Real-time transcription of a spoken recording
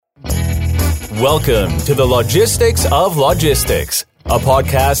Welcome to the Logistics of Logistics, a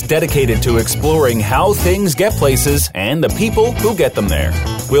podcast dedicated to exploring how things get places and the people who get them there.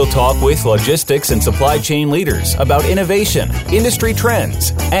 We'll talk with logistics and supply chain leaders about innovation, industry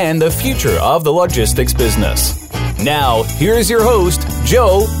trends, and the future of the logistics business. Now, here's your host,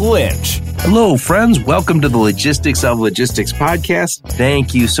 Joe Lynch. Hello, friends. Welcome to the Logistics of Logistics podcast.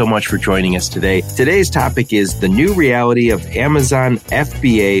 Thank you so much for joining us today. Today's topic is the new reality of Amazon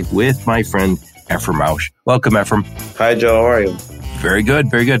FBA with my friend, Ephraim Ausch. Welcome, Ephraim. Hi, Joe. How are you? Very good,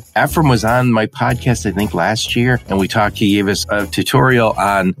 very good. Ephraim was on my podcast, I think, last year, and he gave us a tutorial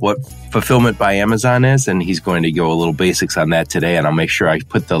on what fulfillment by Amazon is, and he's going to go a little basics on that today, and I'll make sure I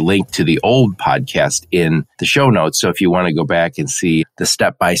put the link to the old podcast in the show notes. So if you want to go back and see the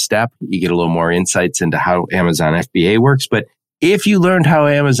step-by-step, you get a little more insights into how Amazon FBA works. But if you learned how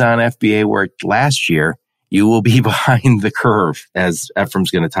Amazon FBA worked last year, you will be behind the curve, as Ephraim's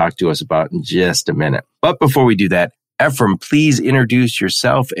going to talk to us about in just a minute. But before we do that, Ephraim, please introduce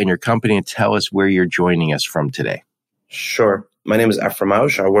yourself and your company and tell us where you're joining us from today. Sure. My name is Ephraim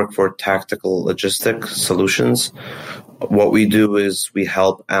Ausch. I work for Tactical Logistics Solutions. What we do is we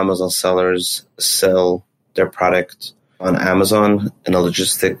help Amazon sellers sell their product on Amazon in a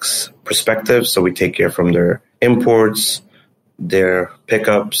logistics perspective. So we take care from their imports, their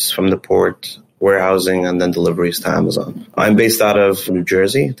pickups from the port, warehousing, and then deliveries to Amazon. I'm based out of New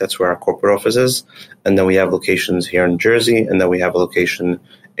Jersey. That's where our corporate office is. And then we have locations here in Jersey, and then we have a location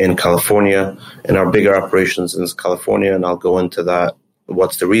in California. And our bigger operations in California, and I'll go into that.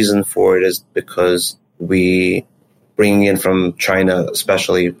 What's the reason for it is because we bringing in from China,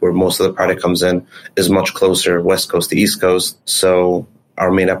 especially where most of the product comes in, is much closer, West Coast to East Coast. So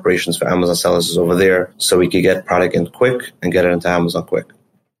our main operations for Amazon sellers is over there, so we could get product in quick and get it into Amazon quick.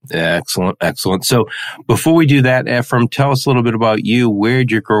 Excellent, excellent. So before we do that, Ephraim, tell us a little bit about you.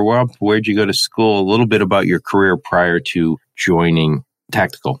 Where'd you grow up? Where'd you go to school? A little bit about your career prior to joining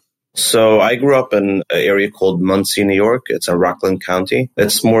Tactical. So I grew up in an area called Muncie, New York. It's in Rockland County.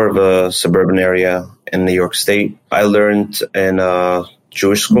 It's more of a suburban area in New York State. I learned in a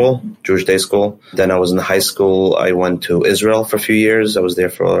Jewish school, Jewish day school. Then I was in high school. I went to Israel for a few years. I was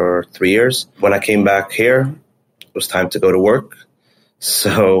there for 3 years. When I came back here, it was time to go to work.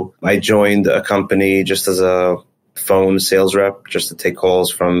 So I joined a company just as a phone sales rep, just to take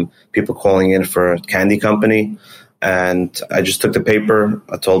calls from people calling in for a candy company. And I just took the paper.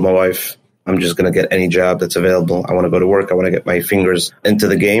 I told my wife, I'm just going to get any job that's available. I want to go to work. I want to get my fingers into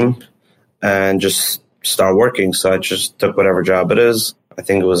the game and just start working. So I just took whatever job it is. I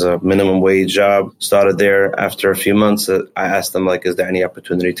think it was a minimum wage job. Started there. After a few months, I asked them, is there any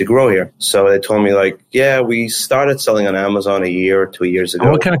opportunity to grow here? So they told me, yeah, we started selling on Amazon a year or 2 years ago.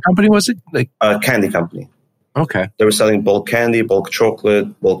 And what kind of company was it? A candy company. Okay. They were selling bulk candy, bulk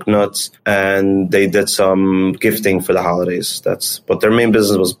chocolate, bulk nuts, and they did some gifting for the holidays. But their main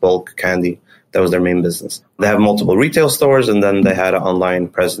business was bulk candy. That was their main business. They have multiple retail stores, and then they had an online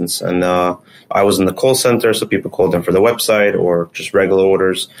presence. And I was in the call center, so people called them for the website or just regular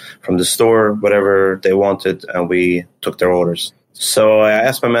orders from the store, whatever they wanted, and we took their orders. So I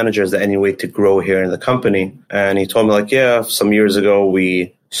asked my manager, is there any way to grow here in the company? And he told me, yeah, some years ago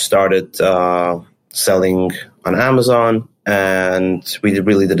we started selling on Amazon, and we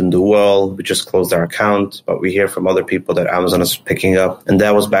really didn't do well. We just closed our account, but we hear from other people that Amazon is picking up. And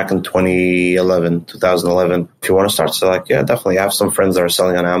that was back in 2011. If you want to start, so yeah, definitely. I have some friends that are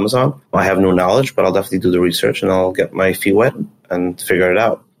selling on Amazon. I have no knowledge, but I'll definitely do the research and I'll get my feet wet and figure it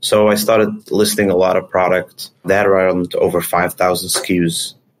out. So I started listing a lot of products. They had around over 5,000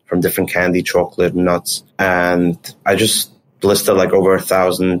 SKUs from different candy, chocolate, nuts. And I just listed over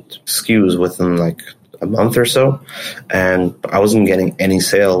 1,000 SKUs within a month or so, and I wasn't getting any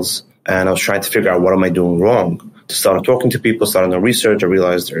sales, and I was trying to figure out what am I doing wrong. Started talking to people, started doing research. I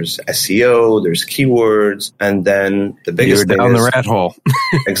realized there's SEO, there's keywords, and then the biggest thing down the rat hole.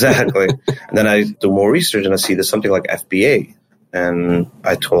 Exactly. And then I do more research, and I see there's something like FBA, and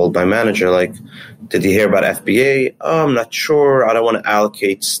I told my manager, did you hear about FBA? Oh, I'm not sure. I don't want to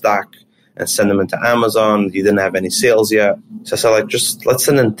allocate stock and send them into Amazon. You didn't have any sales yet. So I said, just let's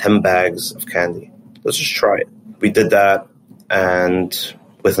send in 10 bags of candy. Let's just try it. We did that, and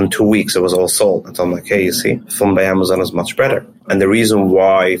within 2 weeks, it was all sold. And so I'm hey, you see, Fulfillment by Amazon is much better. And the reason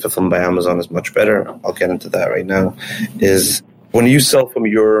why Fulfillment by Amazon is much better, I'll get into that right now, is when you sell from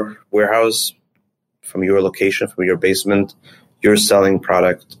your warehouse, from your location, from your basement, you're selling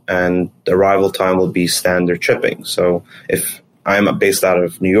product, and the arrival time will be standard shipping. So if I'm based out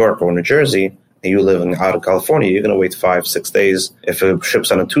of New York or New Jersey, and you live out of California, you're going to wait 5-6 days. If it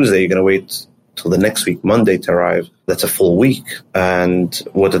ships on a Tuesday, you're going to wait till the next week, Monday, to arrive. That's a full week. And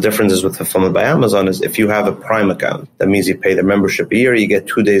what the difference is with Fulfillment by Amazon is if you have a Prime account, that means you pay the membership a year, you get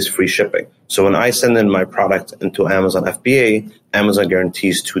 2 days free shipping. So when I send in my product into Amazon FBA, Amazon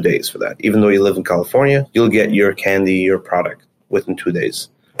guarantees 2 days for that. Even though you live in California, you'll get your candy, your product within 2 days.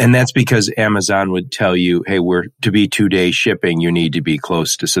 And that's because Amazon would tell you, hey, to be 2 day shipping, you need to be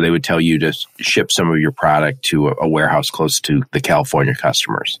close to, so they would tell you to ship some of your product to a warehouse close to the California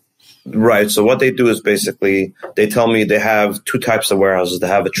customers. Right. So what they do is basically, they tell me they have 2 types of warehouses. They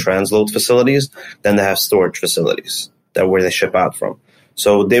have a transload facilities, then they have storage facilities where they ship out from.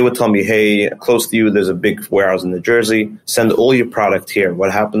 So they would tell me, hey, close to you, there's a big warehouse in New Jersey. Send all your product here.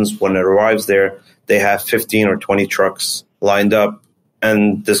 What happens when it arrives there, they have 15 or 20 trucks lined up.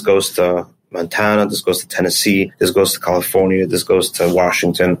 And this goes to Montana, this goes to Tennessee, this goes to California, this goes to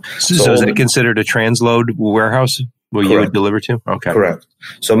Washington. So is it considered a transload warehouse where you would deliver to? Okay. Correct.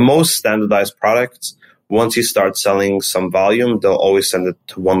 So most standardized products, once you start selling some volume, they'll always send it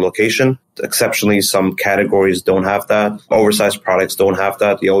to one location. Exceptionally, some categories don't have that. Oversized products don't have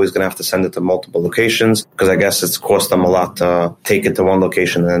that. You're always going to have to send it to multiple locations because I guess it's cost them a lot to take it to one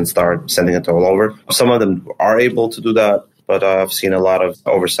location and then start sending it all over. Some of them are able to do that. But I've seen a lot of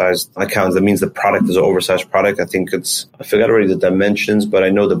oversized accounts. That means the product is an oversized product. I think I forgot already the dimensions, but I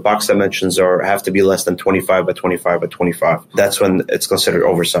know the box dimensions have to be less than 25 by 25 by 25. That's when it's considered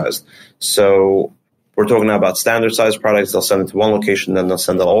oversized. So we're talking about standard size products. They'll send it to one location, then they'll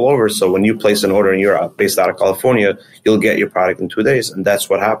send it all over. So when you place an order and you're based out of California, you'll get your product in 2 days. And that's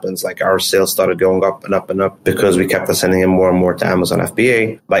what happens. Like our sales started going up and up and up because we kept sending in more and more to Amazon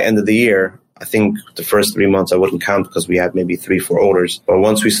FBA. By end of the year, I think the first 3 months I wouldn't count because we had maybe 3-4 orders. But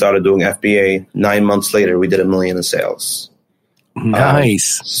once we started doing FBA, 9 months later, we did $1 million in sales.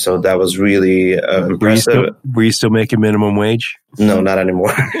 Nice. So that was really impressive. Were you still making minimum wage? No, not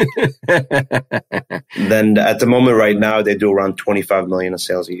anymore. Then at the moment right now, they do around 25 million in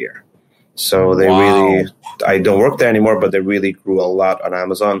sales a year. So they I don't work there anymore, but they really grew a lot on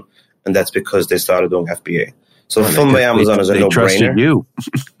Amazon. And that's because they started doing FBA. So Fulfillment by Amazon is a no-brainer. Trusted you.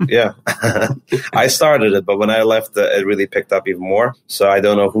 Yeah. I started it, but when I left, it really picked up even more. So I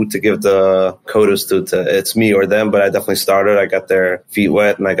don't know who to give the kudos to. It's me or them, but I definitely started. I got their feet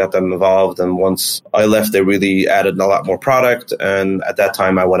wet and I got them involved. And once I left, they really added a lot more product. And at that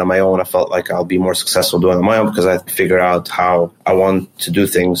time, I went on my own. I felt like I'll be more successful doing it on my own because I figured out how I want to do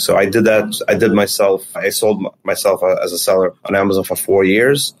things. So I did that. I did myself. I sold myself as a seller on Amazon for 4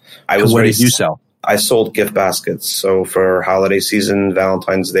 years. What did you sell? I sold gift baskets. So for holiday season,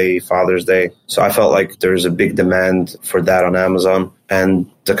 Valentine's Day, Father's Day. So I felt like there's a big demand for that on Amazon. And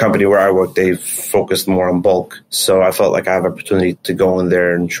the company where I work, they focused more on bulk. So I felt like I have opportunity to go in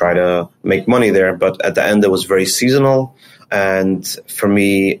there and try to make money there. But at the end, it was very seasonal. And for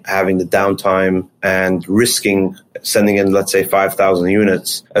me, having the downtime and risking sending in, let's say, 5,000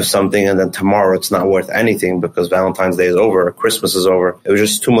 units of something, and then tomorrow it's not worth anything because Valentine's Day is over, or Christmas is over. It was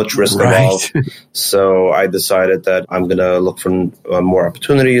just too much risk involved. So I decided that I'm going to look for more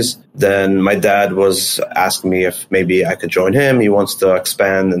opportunities. Then my dad was asking me if maybe I could join him. He wants to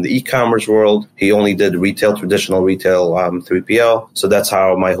expand in the e-commerce world. He only did retail, traditional retail, 3PL. So that's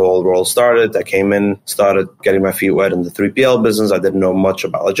how my whole role started. I came in, started getting my feet wet in the 3PL business. I didn't know much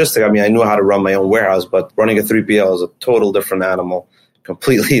about logistics. I mean, I knew how to run my own warehouse, but running a 3PL is a total different animal.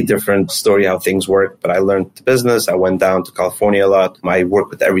 Completely different story how things work. But I learned the business. I went down to California a lot. I worked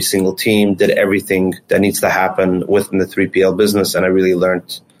with every single team, did everything that needs to happen within the 3PL business. And I really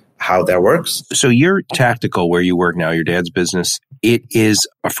learned how that works. So you're tactical where you work now, your dad's business. It is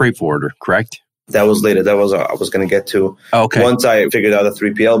a freight forwarder, correct? That was later. That was I was going to get to. Okay. Once I figured out the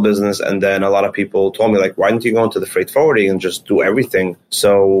 3PL business, and then a lot of people told me, like, why don't you go into the freight forwarding and just do everything?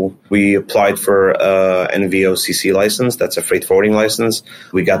 So we applied for NVOCC license. That's a freight forwarding license.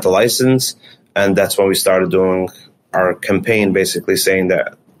 We got the license, and that's when we started doing our campaign, basically saying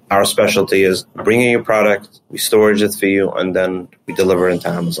that our specialty is bringing your product, we storage it for you, and then we deliver it into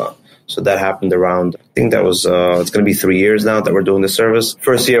Amazon. So that happened around, I think that was, it's going to be 3 years now that we're doing the service.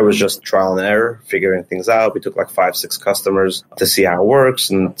 First year was just trial and error, figuring things out. We took like 5-6 customers to see how it works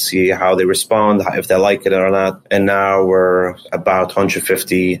and see how they respond, if they like it or not. And now we're about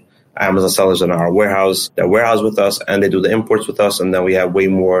 150 Amazon sellers in our warehouse that warehouse with us, and they do the imports with us. And then we have way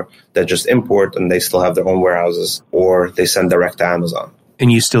more that just import and they still have their own warehouses, or they send direct to Amazon.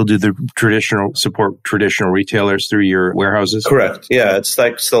 And you still do the traditional retailers through your warehouses? Correct. Yeah, it's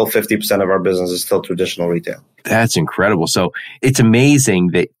like still 50% of our business is still traditional retail. That's incredible. So it's amazing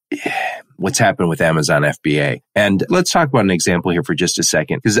that what's happened with Amazon FBA. And let's talk about an example here for just a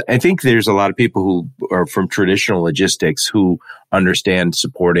second, because I think there's a lot of people who are from traditional logistics who understand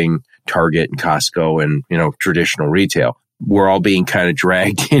supporting Target and Costco and, traditional retail. We're all being kind of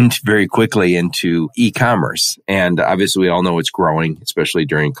dragged in very quickly into e-commerce. And obviously we all know it's growing, especially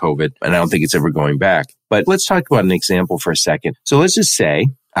during COVID. And I don't think it's ever going back. But let's talk about an example for a second. So let's just say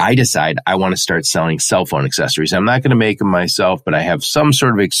I decide I want to start selling cell phone accessories. I'm not going to make them myself, but I have some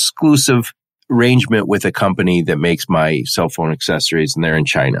sort of exclusive arrangement with a company that makes my cell phone accessories, and they're in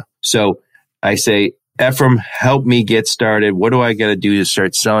China. So I say, Ephraim, help me get started. What do I got to do to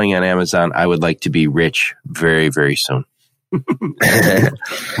start selling on Amazon? I would like to be rich very, very soon.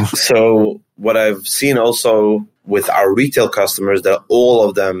 So what I've seen also with our retail customers, that all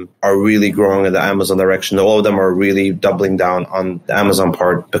of them are really growing in the Amazon direction. All of them are really doubling down on the Amazon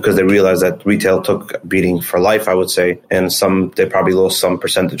part because they realize that retail took a beating for life, I would say. And they probably lost some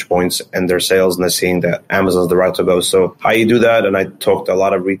percentage points in their sales, and they're seeing that Amazon is the route to go. So how you do that? And I talked to a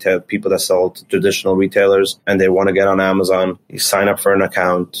lot of retail people that sell to traditional retailers and they want to get on Amazon. You sign up for an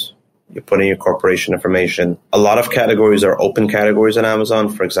account. You put in your corporation information. A lot of categories are open categories on Amazon.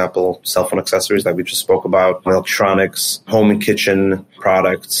 For example, cell phone accessories like we just spoke about, electronics, home and kitchen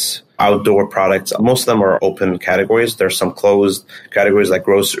products, outdoor products. Most of them are open categories. There's some closed categories like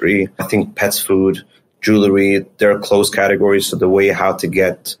grocery, I think pets food, jewelry. They're closed categories. So the way how to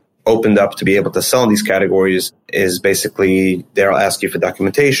get opened up to be able to sell in these categories is basically they'll ask you for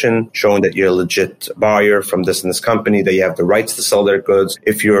documentation showing that you're a legit buyer from this and this company, that you have the rights to sell their goods.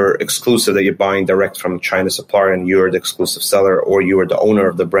 If you're exclusive, that you're buying direct from China supplier and you're the exclusive seller or you are the owner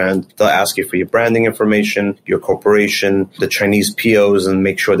of the brand, they'll ask you for your branding information, your corporation, the Chinese POs, and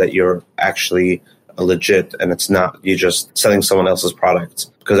make sure that you're actually legit and it's not you just selling someone else's products.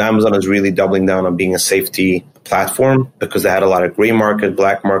 Because Amazon is really doubling down on being a safety platform because they had a lot of gray market,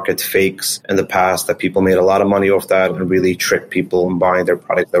 black market fakes in the past that people made a lot of money off that and really tricked people in buying their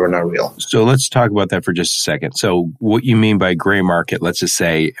products that were not real. So let's talk about that for just a second. So what you mean by gray market, let's just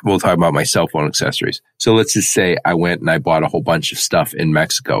say, we'll talk about my cell phone accessories. So let's just say I went and I bought a whole bunch of stuff in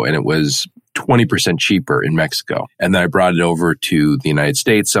Mexico and it was 20% cheaper in Mexico. And then I brought it over to the United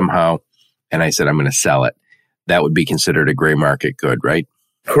States somehow and I said, I'm going to sell it. That would be considered a gray market good, right?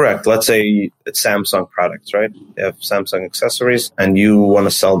 Correct. Let's say it's Samsung products, right? You have Samsung accessories and you want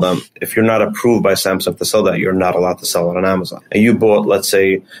to sell them. If you're not approved by Samsung to sell that, you're not allowed to sell it on Amazon. And you bought, let's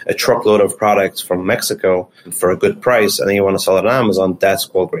say, a truckload of products from Mexico for a good price and then you want to sell it on Amazon, that's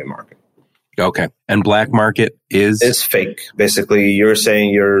called gray market. Okay. And black market is? It's fake. Basically, you're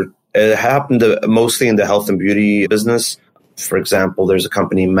saying it happened mostly in the health and beauty business. For example, there's a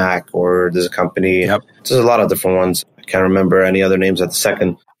company Mac or there's a company, There's a lot of different ones. I can't remember any other names at the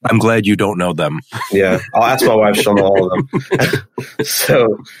second. I'm glad you don't know them. Yeah, I'll ask my wife, she'll know all of them.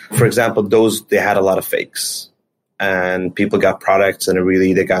 So, for example, they had a lot of fakes. And people got products and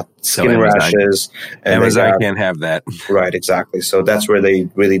they got skin rashes. And Amazon can't have that. Right, exactly. So that's where they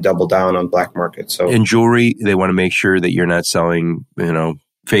really double down on black market. So in jewelry, they want to make sure that you're not selling,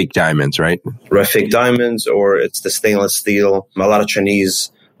 fake diamonds, right? Right, fake diamonds, or it's the stainless steel. A lot of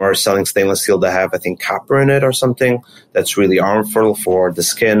Chinese are selling stainless steel that have, I think, copper in it or something. That's really harmful for the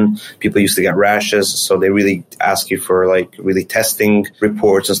skin. People used to get rashes, so they really ask you for really testing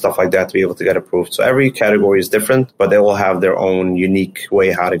reports and stuff like that to be able to get approved. So every category is different, but they all have their own unique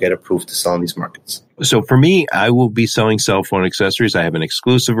way how to get approved to sell in these markets. So for me, I will be selling cell phone accessories. I have an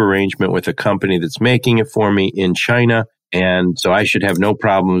exclusive arrangement with a company that's making it for me in China. And so I should have no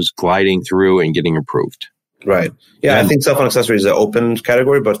problems gliding through and getting approved. Right. Yeah, I think cell phone accessories is an open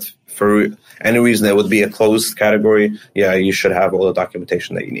category, but for any reason it would be a closed category. Yeah, you should have all the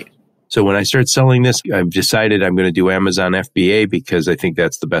documentation that you need. So when I start selling this, I've decided I'm going to do Amazon FBA because I think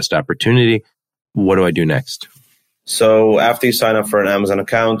that's the best opportunity. What do I do next? So after you sign up for an Amazon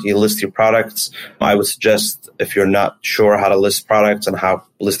account, you list your products. I would suggest if you're not sure how to list products and how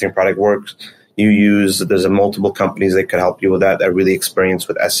listing a product works, there's multiple companies that could help you with that are really experienced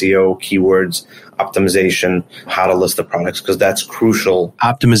with SEO, keywords, optimization, how to list the products, because that's crucial.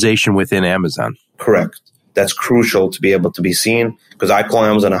 Optimization within Amazon. Correct. That's crucial to be able to be seen, because I call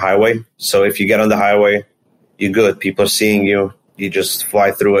Amazon a highway. So if you get on the highway, you're good. People are seeing you. You just fly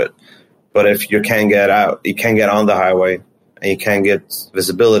through it. But if you can't get out, you can't get on the highway, and you can't get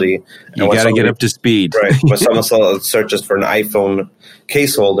visibility. You got to get up to speed. Right. When someone searches for an iPhone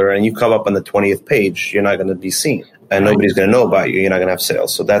case holder and you come up on the 20th page, you're not going to be seen. And nobody's going to know about you. You're not going to have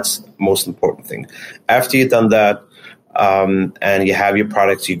sales. So that's the most important thing. After you've done that, and you have your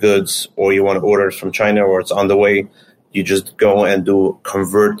products, your goods, or you want to order it from China or it's on the way, you just go and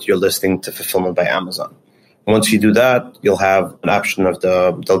convert your listing to fulfillment by Amazon. Once you do that, you'll have an option of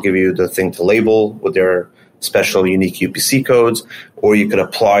they'll give you the thing to label with their special unique UPC codes, or you could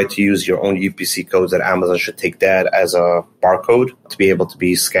apply to use your own UPC codes that Amazon should take that as a barcode to be able to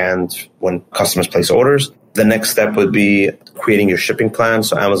be scanned when customers place orders. The next step would be creating your shipping plan.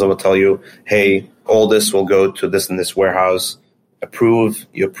 So Amazon will tell you, hey, all this will go to this and this warehouse.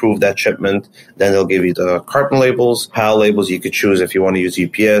 You approve that shipment, then they'll give you the carton labels, PAL labels. You could choose if you want to use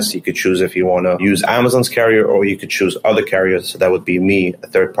UPS, you could choose if you want to use Amazon's carrier, or you could choose other carriers. So that would be me, a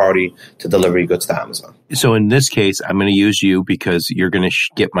third party, to deliver your goods to Amazon. So in this case, I'm going to use you because you're going to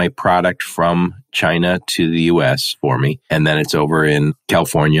get my product from China to the US for me, and then it's over in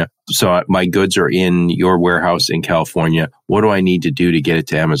California. So my goods are in your warehouse in California. What do I need to do to get it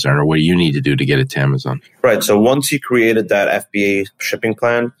to Amazon, or what do you need to do to get it to Amazon? Right. So once you created that FBA shipping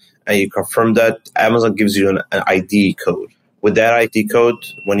plan and you confirm that, Amazon gives you an ID code. With that ID code,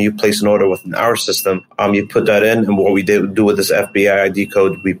 when you place an order within our system, you put that in. And what we do with this FBA ID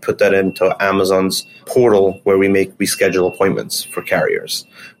code, we put that into Amazon's portal where we schedule appointments for carriers.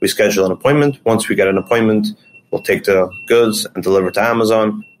 We schedule an appointment. Once we get an appointment, we'll take the goods and deliver it to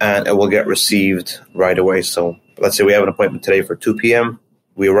Amazon, and it will get received right away. So let's say we have an appointment today for 2 p.m.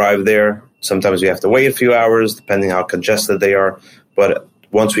 We arrive there. Sometimes we have to wait a few hours, depending how congested they are. But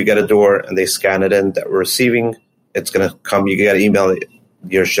once we get a door and they scan it in that we're receiving, it's going to come. You get an email,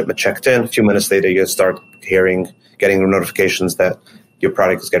 your shipment checked in. A few minutes later, you start getting notifications that your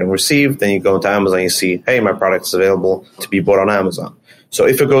product is getting received. Then you go into Amazon, you see, hey, my product is available to be bought on Amazon. So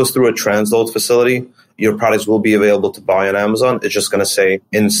if it goes through a transload facility, your products will be available to buy on Amazon. It's just going to say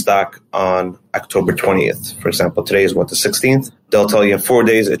in stock on October 20th. For example, today is the 16th. They'll tell you in 4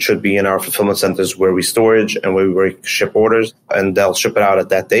 days it should be in our fulfillment centers where we storage and where we ship orders, and they'll ship it out at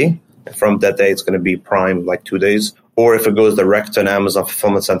that day. And from that day, it's going to be prime like 2 days. Or if it goes direct to an Amazon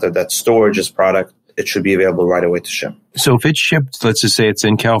fulfillment center that storages product, it should be available right away to ship. So if it's shipped, let's just say it's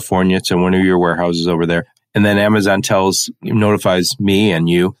in California, it's in one of your warehouses over there, and then Amazon notifies me and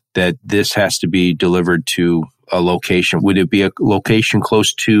you that this has to be delivered to a location. Would it be a location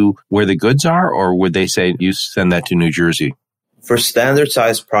close to where the goods are, or would they say you send that to New Jersey? For standard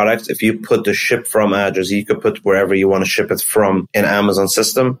size products, if you put the ship from address, you could put wherever you want to ship it from in Amazon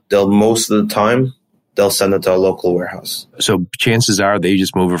system. Most of the time, they'll send it to a local warehouse. So chances are they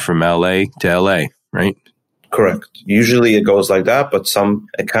just move it from LA to LA, right? Correct. Usually it goes like that, but some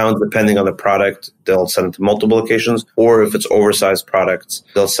accounts, depending on the product, they'll send it to multiple locations. Or if it's oversized products,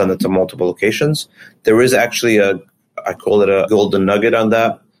 they'll send it to multiple locations. There is actually I call it a golden nugget on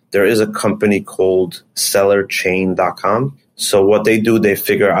that. There is a company called sellerchain.com. So what they do, they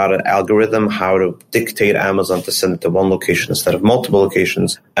figure out an algorithm how to dictate Amazon to send it to one location instead of multiple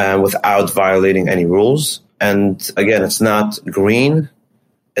locations, and without violating any rules. And again, it's not green.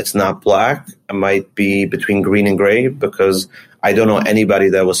 It's not black. It might be between green and gray, because I don't know anybody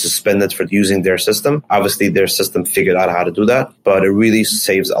that was suspended for using their system. Obviously, their system figured out how to do that, but it really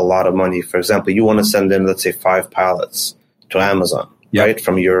saves a lot of money. For example, you want to send in, let's say, 5 pallets to Amazon, right,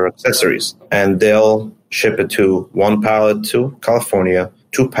 from your accessories, and they'll ship it to 1 pallet to California,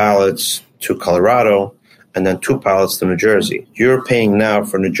 2 pallets to Colorado, and then 2 pallets to New Jersey. You're paying now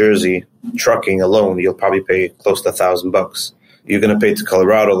for New Jersey trucking alone. You'll probably pay close to $1,000. You're going to pay to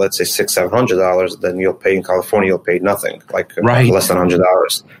Colorado, let's say $600-$700. Then you'll pay in California, you'll pay nothing, like less than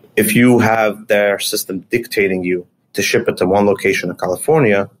 $100. If you have their system dictating you to ship it to one location in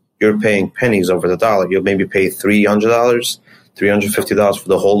California, you're paying pennies over the dollar. You'll maybe pay $300, $350 for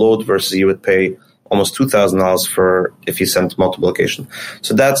the whole load, versus you would pay almost $2,000 for if you send to multiple locations.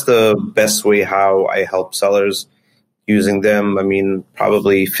 So that's the best way how I help sellers using them. I mean,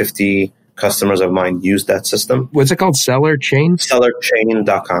 probably 50 customers of mine use that system. What's it called? Seller Chain?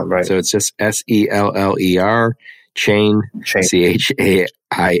 Sellerchain.com, right? So it's just SELLER chain,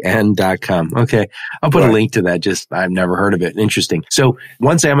 CHAIN.com. Okay. I'll put a link to that. I've never heard of it. Interesting. So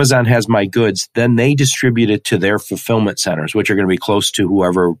once Amazon has my goods, then they distribute it to their fulfillment centers, which are going to be close to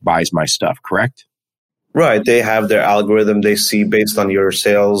whoever buys my stuff, correct? Right. They have their algorithm. They see based on your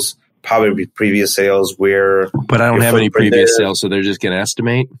sales, probably previous sales where... But I don't have any previous sales, so they're just going to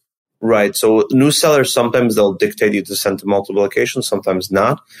estimate? Right. So new sellers, sometimes they'll dictate you to send to multiple locations, sometimes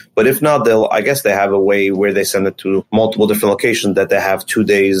not. But if not, I guess they have a way where they send it to multiple different locations that they have 2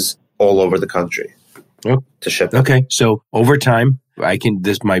 days all over the country to ship it. Okay. So over time,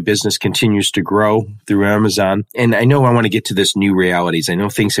 my business continues to grow through Amazon. And I know I want to get to this new realities. I know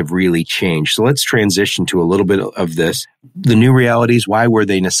things have really changed. So let's transition to a little bit of this. The new realities, why were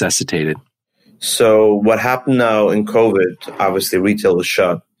they necessitated? So what happened now in COVID, obviously retail was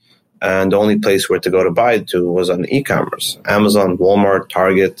shut. And the only place where to go to buy it to was on e-commerce. Amazon, Walmart,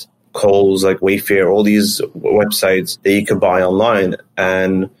 Target, Kohl's, like Wayfair, all these websites that you could buy online,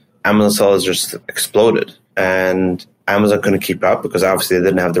 and Amazon sellers just exploded. And Amazon couldn't keep up because obviously they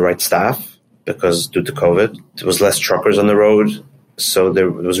didn't have the right staff because due to COVID, there was less truckers on the road. So there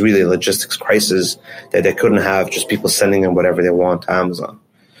was really a logistics crisis that they couldn't have just people sending them whatever they want to Amazon.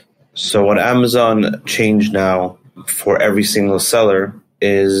 So what Amazon changed now for every single seller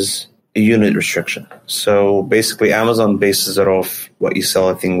is a unit restriction. So basically Amazon bases it off what you sell,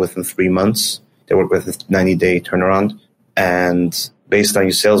 I think, within 3 months. They work with a 90-day turnaround. And based on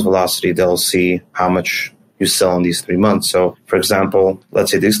your sales velocity, they'll see how much you sell in these 3 months. So, for example,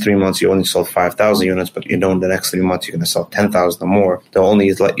 let's say these 3 months you only sold 5,000 units, but you know in the next 3 months you're going to sell 10,000 or more. They'll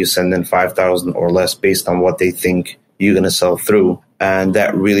only let you send in 5,000 or less based on what they think you're going to sell through. And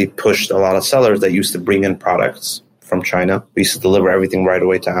that really pushed a lot of sellers that used to bring in products from China. We used to deliver everything right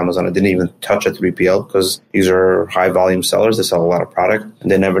away to Amazon. I didn't even touch a 3PL because these are high volume sellers. They sell a lot of product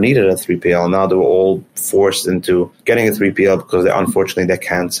and they never needed a 3PL. Now they were all forced into getting a 3PL because unfortunately they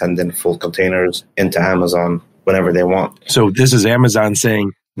can't send in full containers into Amazon whenever they want. So this is Amazon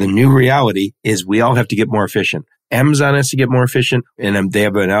saying the new reality is we all have to get more efficient. Amazon has to get more efficient and they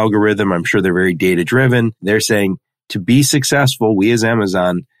have an algorithm. I'm sure they're very data driven. They're saying to be successful, we as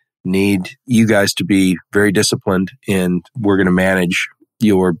Amazon need you guys to be very disciplined and we're going to manage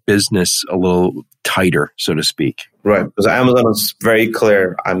your business a little tighter, so to speak. Right. Because Amazon is very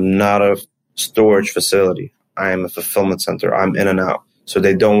clear. I'm not a storage facility. I am a fulfillment center. I'm in and out. So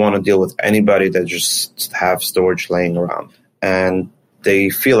they don't want to deal with anybody that just have storage laying around. And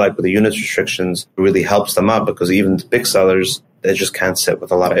they feel like with the unit restrictions, it really helps them out because even the big sellers, they just can't sit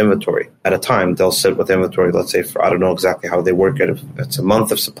with a lot of inventory at a time. They'll sit with inventory, let's say, for I don't know exactly how they work it. If it's a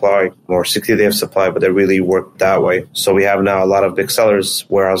month of supply or 60 days of supply, but they really work that way. So we have now a lot of big sellers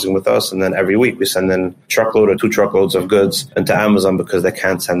warehousing with us. And then every week we send in truckload or 2 truckloads of goods into Amazon because they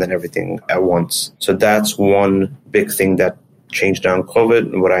can't send in everything at once. So that's one big thing that changed down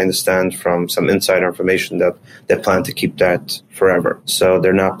COVID, and what I understand from some insider information that they plan to keep that forever. So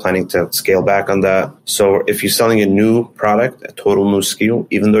they're not planning to scale back on that. So if you're selling a new product, a total new SKU,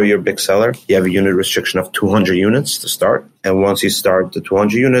 even though you're a big seller, you have a unit restriction of 200 units to start. And once you start the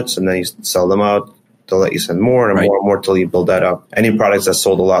 200 units and then you sell them out, they'll let you send more and more and more till you build that up. Any products that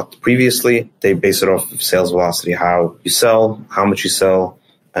sold a lot previously, they base it off of sales velocity, how you sell, how much you sell,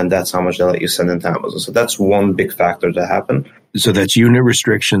 and that's how much they let you send into Amazon. So that's one big factor to happen. So that's unit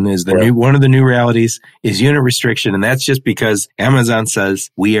restriction is the new, one of the new realities is unit restriction. And that's just because Amazon says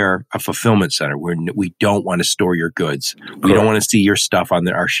we are a fulfillment center. We don't want to store your goods. We don't want to see your stuff on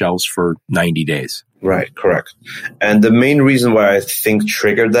our shelves for 90 days. Right, correct. And the main reason why I think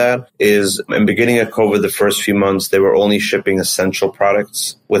triggered that is in the beginning of COVID, the first few months, they were only shipping essential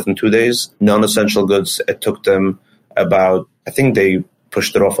products within 2 days. Non-essential goods, it took them about, I think they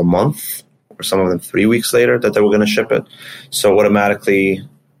pushed it off a month or some of them 3 weeks later that they were going to ship it. So automatically,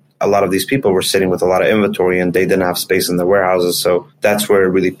 a lot of these people were sitting with a lot of inventory and they didn't have space in the warehouses. So that's where it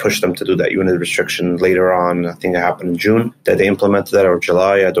really pushed them to do that unit restriction later on. I think it happened in June that they implemented that, or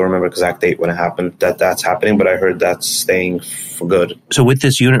July. I don't remember the exact date when it happened that's happening, but I heard that's staying for good. So with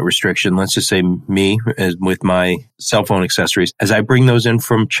this unit restriction, let's just say me as with my cell phone accessories, as I bring those in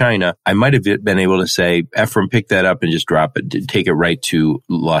from China, I might have been able to say, Ephraim, pick that up and just drop it, take it right to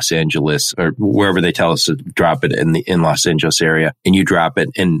Los Angeles or wherever they tell us to drop it in Los Angeles area, and you drop it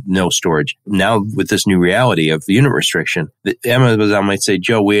and no storage. Now, with this new reality of the unit restriction, Amazon might say,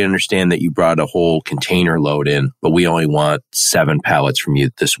 Joe, we understand that you brought a whole container load in, but we only want 7 pallets from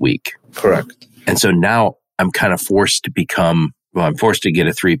you this week. Correct. And so now I'm kind of forced to I'm forced to get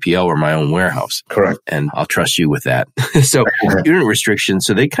a 3PL or my own warehouse. Correct. And I'll trust you with that. So unit restrictions,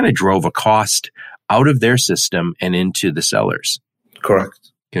 so they kind of drove a cost out of their system and into the sellers. Correct.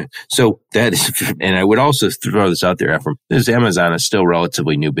 Okay. So that is, and I would also throw this out there, Ephraim, this Amazon is still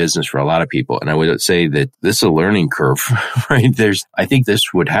relatively new business for a lot of people. And I would say that this is a learning curve, right? I think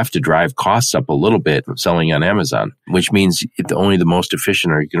this would have to drive costs up a little bit of selling on Amazon, which means only the most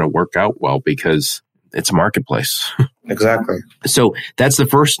efficient are going to work out well because it's a marketplace. Exactly. So that's the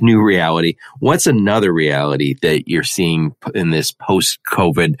first new reality. What's another reality that you're seeing in this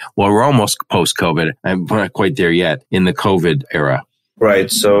post-COVID? Well, we're almost post-COVID. I'm not quite there yet in the COVID era.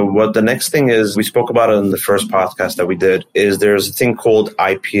 Right. So what the next thing is, we spoke about it in the first podcast that we did, is there's a thing called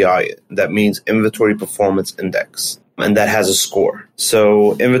IPI. That means Inventory Performance Index. And that has a score.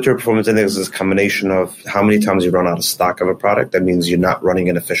 So Inventory Performance Index is a combination of how many times you run out of stock of a product. That means you're not running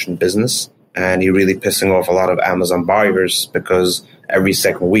an efficient business. And you're really pissing off a lot of Amazon buyers because every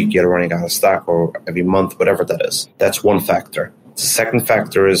second week you're running out of stock, or every month, whatever that is. That's one factor. The second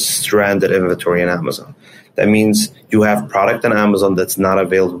factor is stranded inventory in Amazon. That means you have product on Amazon that's not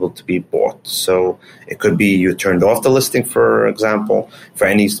available to be bought. So it could be you turned off the listing, for example, for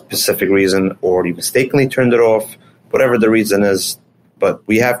any specific reason, or you mistakenly turned it off, whatever the reason is. But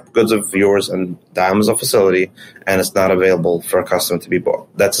we have goods of yours in the Amazon facility, and it's not available for a customer to be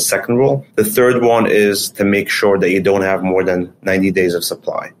bought. That's the second rule. The third one is to make sure that you don't have more than 90 days of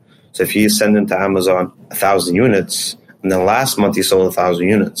supply. So if you send into Amazon 1,000 units, and then last month you sold 1,000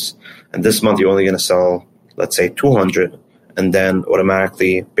 units, and this month you're only going to sell, let's say, 200, and then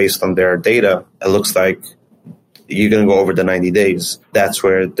automatically, based on their data, it looks like you're going to go over the 90 days. That's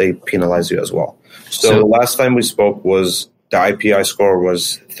where they penalize you as well. So last time we spoke was the IPI score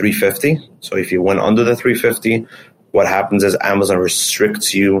was 350. So if you went under the 350, what happens is Amazon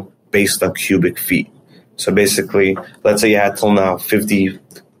restricts you based on cubic feet. So basically, let's say you had till now 50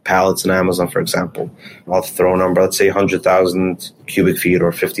 pallets in Amazon, for example. I'll throw a number, let's say 100,000 cubic feet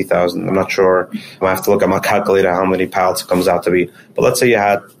or 50,000. I'm not sure. I have to look at my calculator how many pallets it comes out to be. But let's say you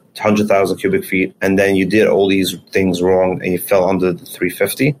had 100,000 cubic feet and then you did all these things wrong and you fell under the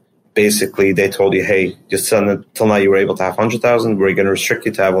 350. Basically, they told you, hey, just till now you were able to have 100,000. We're going to restrict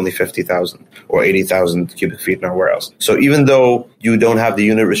you to have only 50,000 or 80,000 cubic feet nowhere else. So even though you don't have the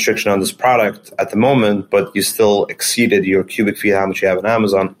unit restriction on this product at the moment, but you still exceeded your cubic feet, how much you have in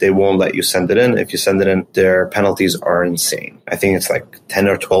Amazon, they won't let you send it in. If you send it in, their penalties are insane. I think it's like $10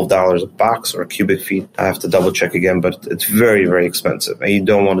 or $12 a box or a cubic feet. I have to double check again, but it's very, very expensive. And you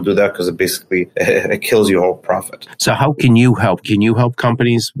don't want to do that because it kills your whole profit. So how can you help? Can you help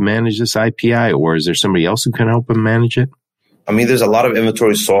companies manage this IPI, or is there somebody else who can help them manage it? I mean, there's a lot of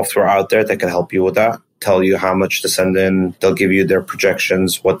inventory software out there that can help you with that. Tell you how much to send in. They'll give you their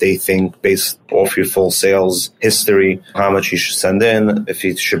projections, what they think based off your full sales history, how much you should send in, if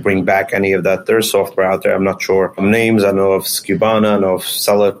you should bring back any of that. There's software out there. I'm not sure of names. I know of Skubana, I know of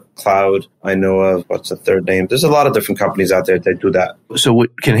Seller Cloud. I know of, what's the third name? There's a lot of different companies out there that do that. So what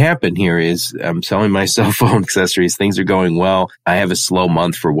can happen here is I'm selling my cell phone accessories. Things are going well. I have a slow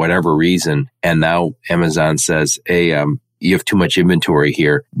month for whatever reason. And now Amazon says, hey, you have too much inventory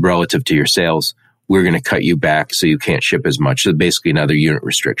here relative to your sales. We're going to cut you back so you can't ship as much. So basically another unit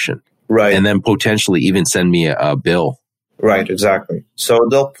restriction. Right. And then potentially even send me a bill. Right, exactly. So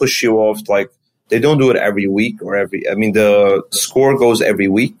they'll push you off, like they don't do it every week the score goes every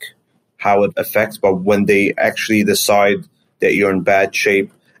week, how it affects, but when they actually decide that you're in bad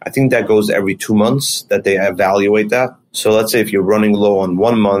shape, I think that goes every 2 months that they evaluate that. So let's say if you're running low on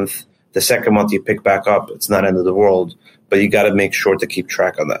 1 month, the second month you pick back up, it's not end of the world, but you got to make sure to keep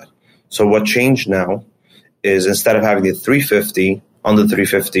track of that. So what changed now is instead of having the 350, under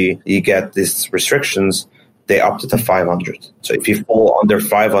 350, you get these restrictions, they upped it to 500. So if you fall under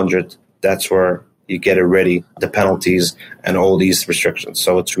 500, that's where you get it ready, the penalties and all these restrictions.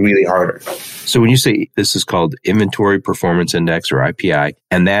 So it's really harder. So when you say this is called Inventory Performance Index or IPI,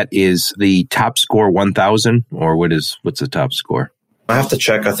 and that is the top score 1,000, or what's the top score? I have to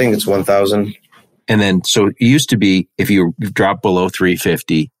check. I think it's 1,000. And then, so it used to be if you drop below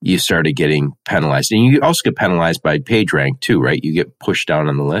 350, you started getting penalized. And you also get penalized by page rank too, right? You get pushed down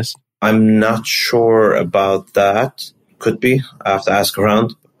on the list. I'm not sure about that. Could be. I have to ask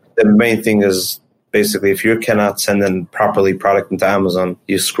around. The main thing is basically if you cannot send in properly product into Amazon,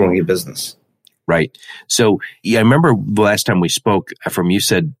 you're screwing your business. Right. So yeah, I remember the last time we spoke, you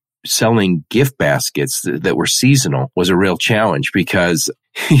said selling gift baskets that were seasonal was a real challenge because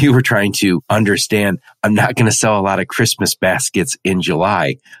you were trying to understand, I'm not going to sell a lot of Christmas baskets in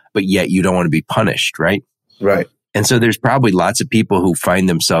July, but yet you don't want to be punished, right? Right. And so there's probably lots of people who find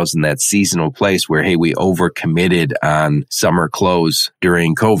themselves in that seasonal place where, hey, we overcommitted on summer clothes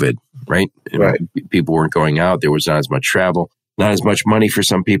during COVID, right? Right. People weren't going out. There was not as much travel, not as much money for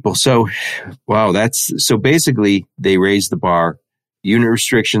some people. So, wow, so basically they raised the bar. Unit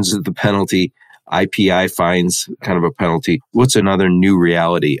restrictions is the penalty. IPI fines, kind of a penalty. What's another new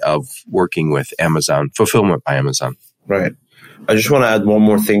reality of working with Amazon, fulfillment by Amazon? Right. I just want to add one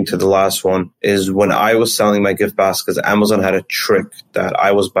more thing to the last one is when I was selling my gift baskets, Amazon had a trick that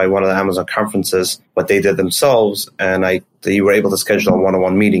I was by one of the Amazon conferences, what they did themselves, and they were able to schedule a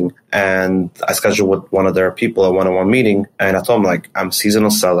one-on-one meeting. And I scheduled with one of their people a one-on-one meeting, and I told them, like, I'm a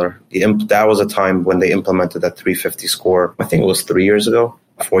seasonal seller. That was a time when they implemented that 350 score. I think it was 4 years ago,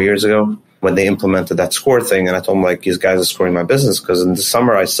 when they implemented that score thing. And I told them, like, these guys are scoring my business because in the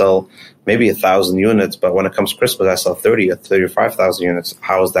summer I sell maybe 1,000 units, but when it comes to Christmas, I sell 30 or 35,000 units.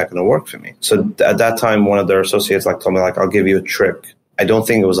 How is that going to work for me? So at that time, one of their associates told me, I'll give you a trick. I don't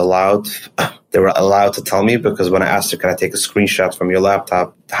think it was allowed. They were allowed to tell me because when I asked her, can I take a screenshot from your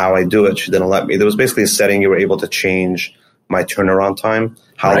laptop, how I do it, she didn't let me. There was basically a setting you were able to change my turnaround time,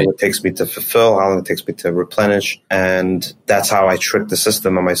 how long it takes me to fulfill, how long it takes me to replenish. And that's how I tricked the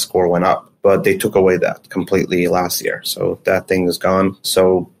system and my score went up. But they took away that completely last year. So that thing is gone.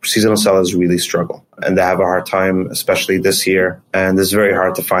 So seasonal sellers really struggle and they have a hard time, especially this year. And it's very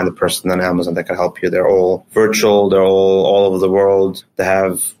hard to find a person on Amazon that can help you. They're all virtual. They're all over the world. They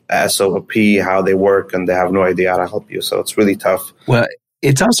have SOP, how they work, and they have no idea how to help you. So it's really tough. Well,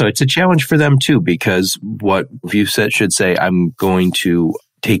 it's a challenge for them too, because what you said should say, I'm going to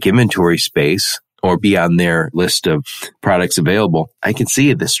take inventory space or be on their list of products available. I can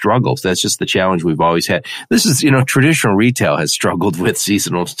see the struggles. That's just the challenge we've always had. This is, traditional retail has struggled with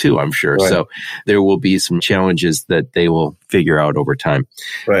seasonals too, I'm sure. Right. So there will be some challenges that they will figure out over time.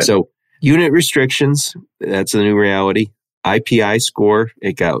 Right. So unit restrictions, that's the new reality. IPI score,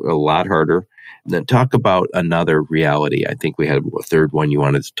 it got a lot harder. Then talk about another reality. I think we had a third one you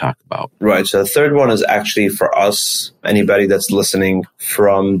wanted to talk about. Right. So the third one is actually for us, anybody that's listening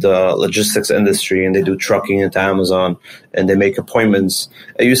from the logistics industry and they do trucking into Amazon and they make appointments.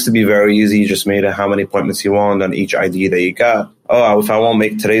 It used to be very easy. You just made how many appointments you want on each ID that you got. Oh, if I won't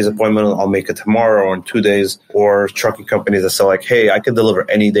make today's appointment, I'll make it tomorrow or in 2 days. Or trucking companies that say like, hey, I can deliver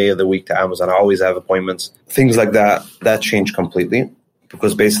any day of the week to Amazon. I always have appointments. Things like that. That changed completely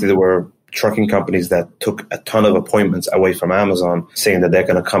because basically there were trucking companies that took a ton of appointments away from Amazon saying that they're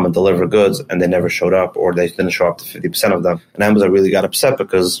going to come and deliver goods and they never showed up or they didn't show up to 50% of them. And Amazon really got upset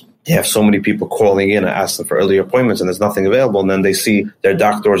because you have so many people calling in and asking for earlier appointments and there's nothing available. And then they see their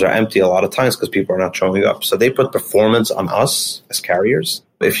dock doors are empty a lot of times because people are not showing up. So they put performance on us as carriers.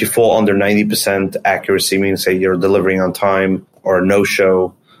 If you fall under 90% accuracy, meaning say you're delivering on time or no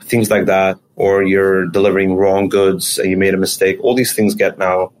show, things like that, or you're delivering wrong goods and you made a mistake. All these things get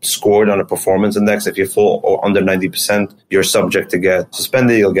now scored on a performance index. If you fall under 90%, you're subject to get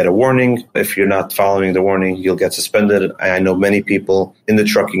suspended. You'll get a warning. If you're not following the warning, you'll get suspended. I know many people in the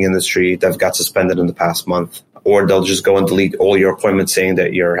trucking industry that have got suspended in the past month. Or they'll just go and delete all your appointments saying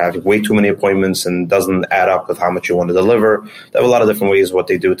that you're having way too many appointments and doesn't add up with how much you want to deliver. They have a lot of different ways what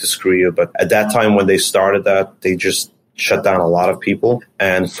they do to screw you. But at that time when they started that, they just shut down a lot of people.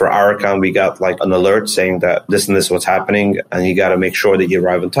 And for our account, we got like an alert saying that this and this is what's happening. And you got to make sure that you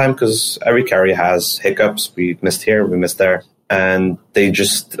arrive on time because every carrier has hiccups. We missed here, we missed there. And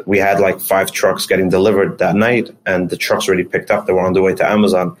we had like 5 trucks getting delivered that night and the trucks already picked up. They were on their way to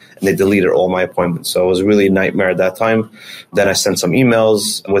Amazon and they deleted all my appointments. So it was really a nightmare at that time. Then I sent some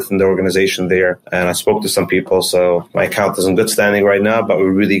emails within the organization there and I spoke to some people. So my account is in good standing right now, but we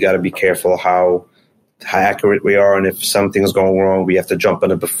really got to be careful how accurate we are. And if something's going wrong, we have to jump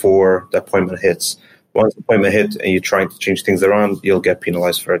on it before the appointment hits. Once the appointment hits and you're trying to change things around, you'll get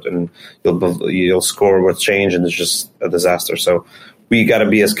penalized for it and you'll score with change and it's just a disaster. So we got to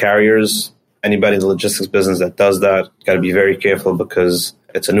be as carriers, anybody in the logistics business that does that, got to be very careful because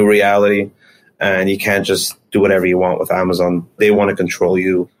it's a new reality and you can't just do whatever you want with Amazon. They want to control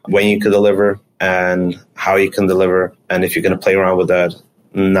you when you can deliver and how you can deliver. And if you're going to play around with that,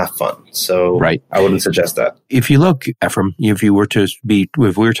 not fun. So right. I wouldn't suggest that. If you look, Ephraim, if we were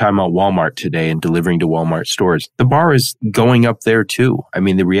talking about Walmart today and delivering to Walmart stores, the bar is going up there too. I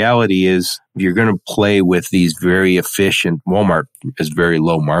mean, the reality is you're going to play with these very efficient, Walmart is very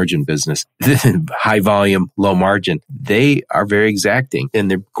low margin business, high volume, low margin. They are very exacting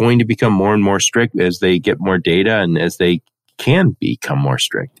and they're going to become more and more strict as they get more data and as they can become more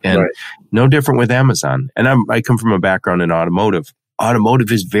strict. And no different with Amazon. And I come from a background in automotive.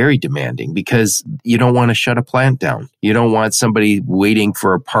 Automotive is very demanding because you don't want to shut a plant down. You don't want somebody waiting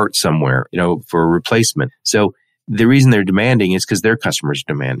for a part somewhere, for a replacement. So the reason they're demanding is because their customers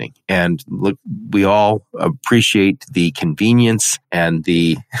are demanding. And look, we all appreciate the convenience and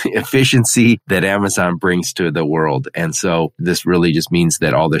the efficiency that Amazon brings to the world. And so this really just means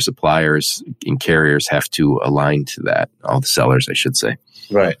that all their suppliers and carriers have to align to that. All the sellers, I should say.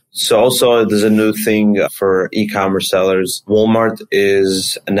 Right. So also there's a new thing for e-commerce sellers. Walmart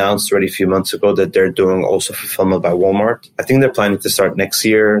is announced already a few months ago that they're doing also fulfillment by Walmart. I think they're planning to start next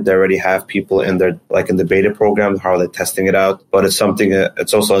year. They already have people in their, like in the beta program, how they're testing it out. But it's something,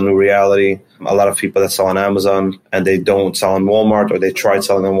 it's also a new reality. A lot of people that sell on Amazon and they don't sell on Walmart or they tried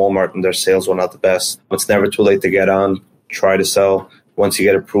selling on Walmart and their sales were not the best. It's never too late to get on, try to sell. Once you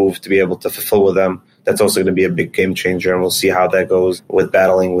get approved to be able to fulfill with them, that's also going to be a big game changer. And we'll see how that goes with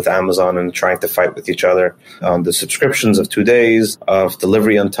battling with Amazon and trying to fight with each other on the subscriptions of 2 days, of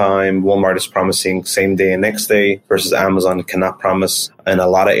delivery on time. Walmart is promising same day and next day versus Amazon cannot promise in a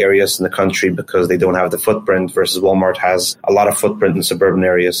lot of areas in the country because they don't have the footprint, versus Walmart has a lot of footprint in suburban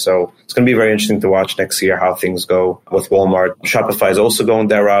areas. So it's going to be very interesting to watch next year how things go with Walmart. Shopify is also going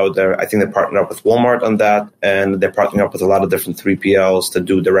their route. I think they're partnering up with Walmart on that, and they're partnering up with a lot of different 3PLs to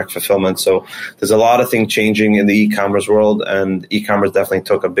do direct fulfillment. So there's a lot of things changing in the e-commerce world, and e-commerce definitely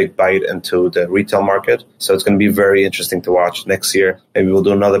took a big bite into the retail market. So it's going to be very interesting to watch next year. Maybe we'll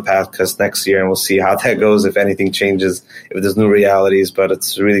do another podcast next year and we'll see how that goes, if anything changes, if there's new realities. But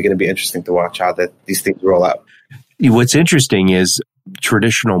it's really going to be interesting to watch how these things roll out. What's interesting is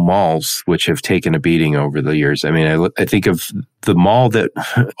traditional malls, which have taken a beating over the years. I mean, I think of the mall that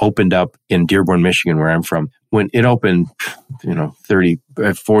opened up in Dearborn, Michigan, where I'm from. When it opened,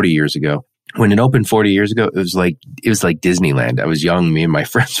 40 years ago. When it opened 40 years ago, it was like Disneyland. I was young. Me and my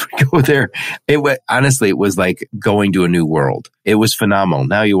friends would go there. Honestly, it was like going to a new world. It was phenomenal.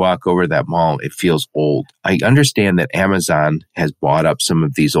 Now you walk over that mall, it feels old. I understand that Amazon has bought up some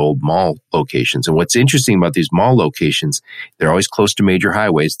of these old mall locations. And what's interesting about these mall locations, they're always close to major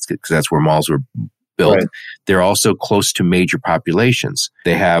highways because that's where malls were built. Right. They're also close to major populations.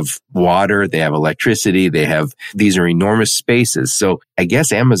 They have water, they have electricity, these are enormous spaces. So I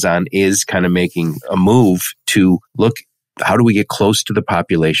guess Amazon is kind of making a move to look, how do we get close to the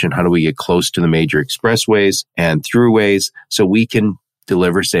population? How do we get close to the major expressways and throughways so we can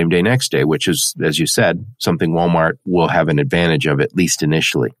deliver same day, next day, which is, as you said, something Walmart will have an advantage of, at least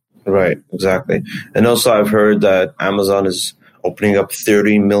initially. Right, exactly. And also I've heard that Amazon is opening up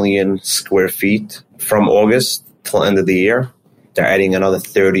 30 million square feet from August till end of the year. They're adding another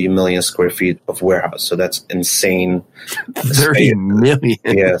 30 million square feet of warehouse. So that's insane. 30 million?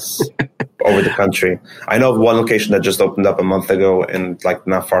 Yes, over the country. I know of one location that just opened up a month ago and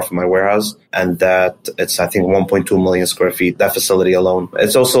not far from my warehouse. And that it's, I think, 1.2 million square feet, that facility alone.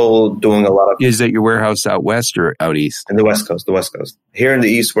 It's also doing a lot of... Is that your warehouse out west or out east? In the West Coast, Here in the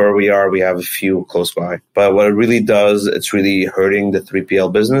East where we are, we have a few close by. But what it really does, it's really hurting the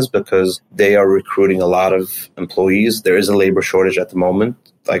 3PL business because they are recruiting a lot of employees. There is a labor shortage at the moment.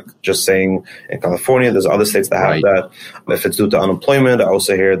 Like just saying in California, there's other states that have that. If it's due to unemployment, I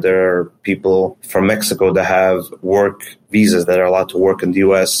also hear there are people from Mexico that have work visas that are allowed to work in the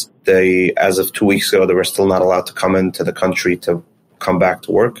U.S. They, as of 2 weeks ago, they were still not allowed to come into the country to come back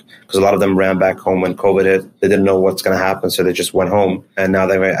to work because a lot of them ran back home when COVID hit. They didn't know what's going to happen, so they just went home. And now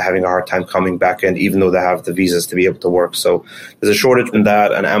they're having a hard time coming back in, even though they have the visas to be able to work. So there's a shortage in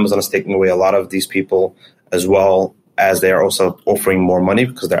that, and Amazon is taking away a lot of these people as well, as they are also offering more money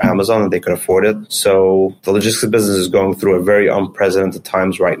because they're Amazon and they could afford it. So the logistics business is going through a very unprecedented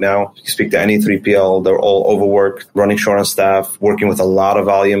times right now. If you speak to any 3PL, they're all overworked, running short on staff, working with a lot of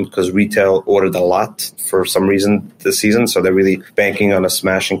volume because retail ordered a lot for some reason this season. So they're really banking on a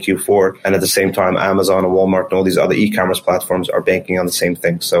smash in Q4. And at the same time, Amazon and Walmart and all these other e-commerce platforms are banking on the same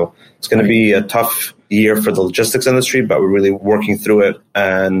thing. So it's going to be a tough year for the logistics industry, but we're really working through it,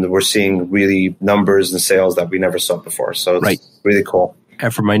 and we're seeing really numbers and sales that we never saw before. So it's really cool.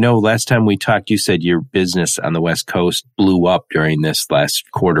 Ephraim, I know last time we talked, you said your business on the West Coast blew up during this last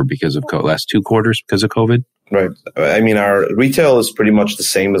quarter because of last 2 quarters because of COVID. Right. I mean, our retail is pretty much the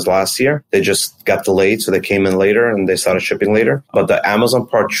same as last year. They just got delayed, so they came in later and they started shipping later. But the Amazon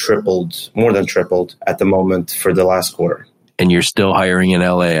part more than tripled at the moment for the last quarter. And you're still hiring in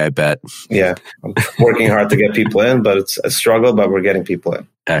LA, I bet. Yeah. I'm working hard to get people in, but it's a struggle, but we're getting people in.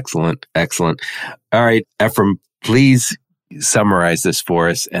 Excellent. All right, Ephraim, please summarize this for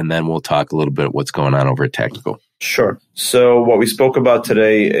us, and then we'll talk a little bit what's going on over at Tactical. Sure. So what we spoke about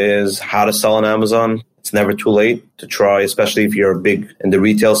today is how to sell on Amazon. It's never too late to try, especially if you're big in the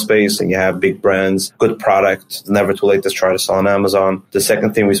retail space and you have big brands, good product. It's never too late to try to sell on Amazon. The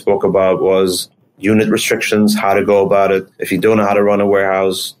second thing we spoke about was unit restrictions, how to go about it. If you don't know how to run a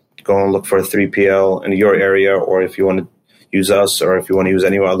warehouse, go and look for a 3PL in your area, or if you want to use us, or if you want to use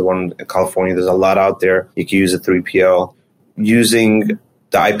any other one in California, there's a lot out there. You can use a 3PL. Using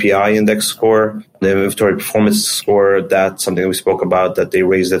the IPI index score, the inventory performance score, that's something we spoke about, that they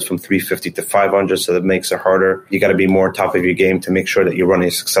raised it from 350 to 500, so that makes it harder. You got to be more top of your game to make sure that you're running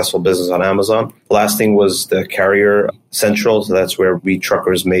a successful business on Amazon. Last thing was the carrier central, so that's where we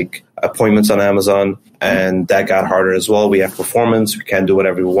truckers make appointments on Amazon, and that got harder as well. We have performance, we can't do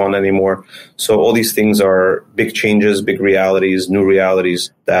whatever we want anymore. So all these things are big changes, big realities, new realities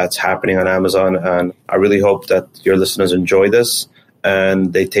that's happening on Amazon, and I really hope that your listeners enjoy this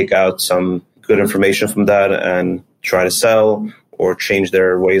and they take out some good information from that and try to sell or change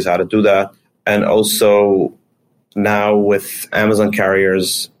their ways how to do that. And also now with Amazon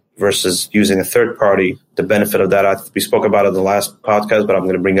carriers versus using a third party, the benefit of that, we spoke about it in the last podcast, but I'm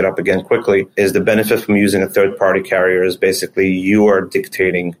going to bring it up again quickly, is the benefit from using a third party carrier is basically you are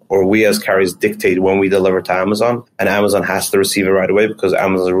dictating, or we as carriers dictate when we deliver to Amazon, and Amazon has to receive it right away because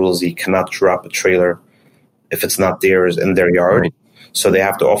Amazon's rules, you cannot drop a trailer if it's not theirs in their yard. Right. So they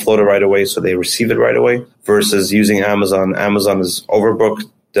have to offload it right away, so they receive it right away, versus using Amazon. Amazon is overbooked.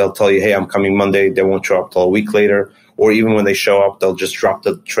 They'll tell you, hey, I'm coming Monday. They won't show up till a week later. Or even when they show up, they'll just drop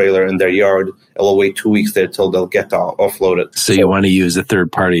the trailer in their yard. It'll wait 2 weeks there till they'll get to offload it. So you want to use a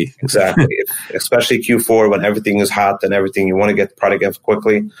third party. Exactly. Especially Q4 when everything is hot and everything, you want to get the product in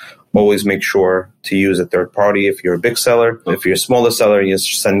quickly. Always make sure to use a third party if you're a big seller. If you're a smaller seller and you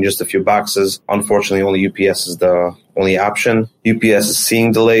send just a few boxes, unfortunately, only UPS is the only option. UPS is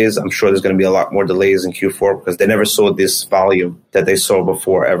seeing delays. I'm sure there's going to be a lot more delays in Q4 because they never saw this volume that they saw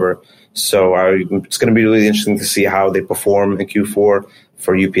before ever. So it's going to be really interesting to see how they perform in Q4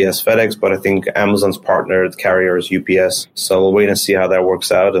 for UPS, FedEx. But I think Amazon's partnered carrier is UPS. So we'll wait and see how that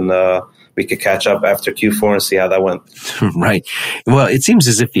works out. And we could catch up after Q4 and see how that went. Right. Well, it seems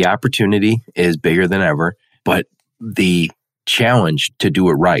as if the opportunity is bigger than ever, but the challenge to do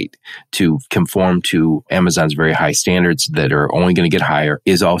it right, to conform to Amazon's very high standards that are only going to get higher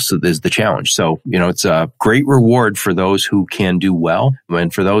is the challenge. So, it's a great reward for those who can do well.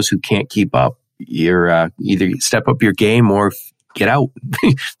 And for those who can't keep up, you're either step up your game or get out,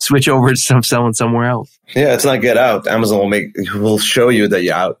 switch over to selling somewhere else. Yeah, it's not get out. Amazon will show you that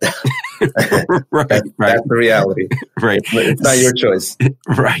you're out. Right. That's the reality. Right. It's not your choice.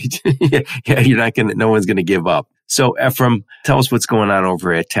 Right. Yeah, no one's going to give up. So Ephraim, tell us what's going on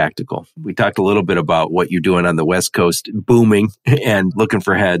over at Tactical. We talked a little bit about what you're doing on the West Coast, booming and looking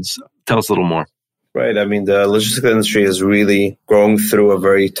for heads. Tell us a little more. Right. I mean, the logistics industry is really going through a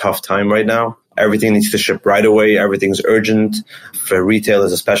very tough time right now. Everything needs to ship right away. Everything's urgent for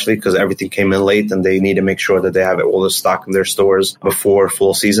retailers, especially because everything came in late and they need to make sure that they have all the stock in their stores before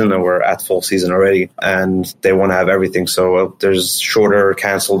full season, and we're at full season already, and they want to have everything. So there's shorter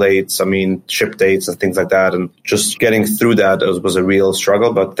cancel dates, ship dates and things like that. And just getting through that was a real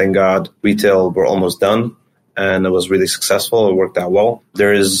struggle. But thank God, retail, we're almost done and it was really successful. It worked out well.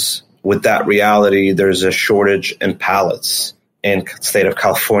 With that reality, there's a shortage in pallets in the state of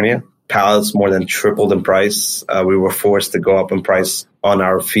California. Pallets more than tripled in price. We were forced to go up in price on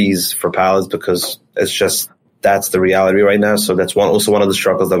our fees for pallets because that's the reality right now. So that's also one of the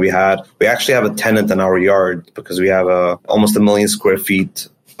struggles that we had. We actually have a tenant in our yard because we have almost 1 million square feet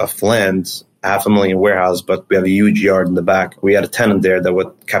of land, 500,000 warehouse, but we have a huge yard in the back. We had a tenant there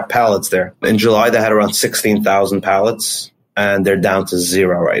that kept pallets there. In July, they had around 16,000 pallets. And they're down to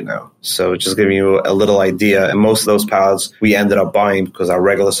 0 right now. So just giving you a little idea. And most of those pallets we ended up buying because our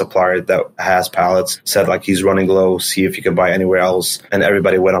regular supplier that has pallets said he's running low, see if you can buy anywhere else. And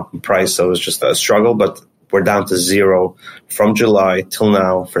everybody went up in price. So it was just a struggle. But we're down to 0 from July till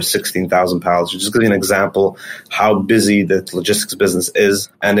now for 16,000 pallets. Just give you an example how busy the logistics business is.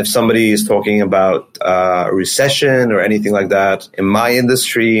 And if somebody is talking about a recession or anything like that, in my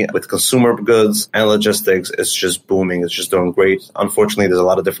industry with consumer goods and logistics, it's just booming. It's just doing great. Unfortunately, there's a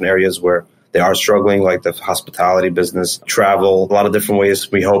lot of different areas where they are struggling, like the hospitality business, travel, a lot of different ways.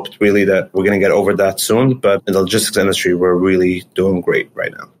 We hoped really that we're going to get over that soon. But in the logistics industry, we're really doing great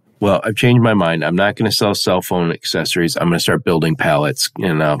right now. Well, I've changed my mind. I'm not going to sell cell phone accessories. I'm going to start building pallets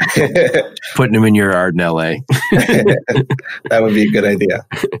and putting them in your yard in LA. That would be a good idea.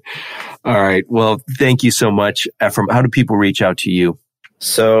 All right. Well, thank you so much, Ephraim. How do people reach out to you?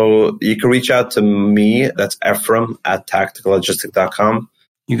 So you can reach out to me. That's Ephraim at tacticallogistic.com.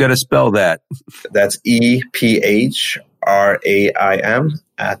 You got to spell that. That's EPHRAIM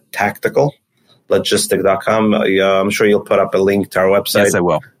at tacticallogistic.com. I'm sure you'll put up a link to our website. Yes, I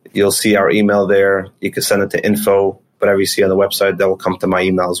will. You'll see our email there. You can send it to info, whatever you see on the website, that will come to my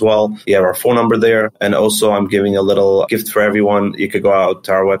email as well. You have our phone number there. And also I'm giving a little gift for everyone. You could go out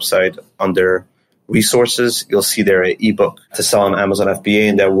to our website under resources. You'll see there an ebook to sell on Amazon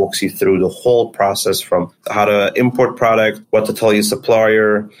FBA, and that walks you through the whole process from how to import product, what to tell your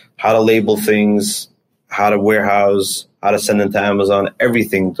supplier, how to label things, how to warehouse, how to send it to Amazon,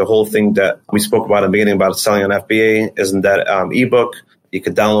 everything, the whole thing that we spoke about in the beginning about selling on FBA is in that ebook. You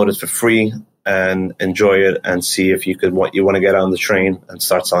could download it for free and enjoy it and see if you want to get on the train and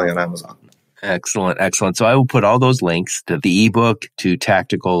start selling on Amazon. Excellent, excellent. So I will put all those links to the ebook, to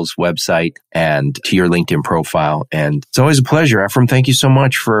Tactical's website, and to your LinkedIn profile. And it's always a pleasure. Ephraim, thank you so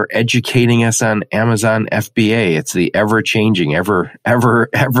much for educating us on Amazon FBA. It's the ever-changing, ever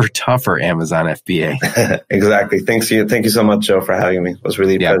tougher Amazon FBA. Exactly. Thank you so much, Joe, for having me. It was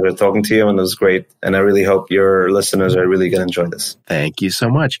really a pleasure talking to you, and it was great. And I really hope your listeners are really going to enjoy this. Thank you so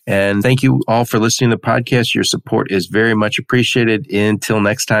much. And thank you all for listening to the podcast. Your support is very much appreciated. Until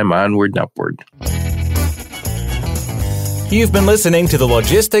next time, onward and upward. You've been listening to the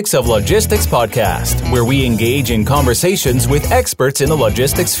Logistics of Logistics podcast, where we engage in conversations with experts in the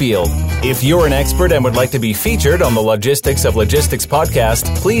logistics field. If you're an expert and would like to be featured on the Logistics of Logistics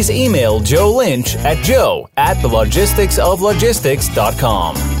podcast, please email Joe Lynch at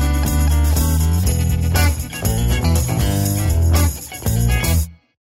joe@thelogisticsoflogistics.com.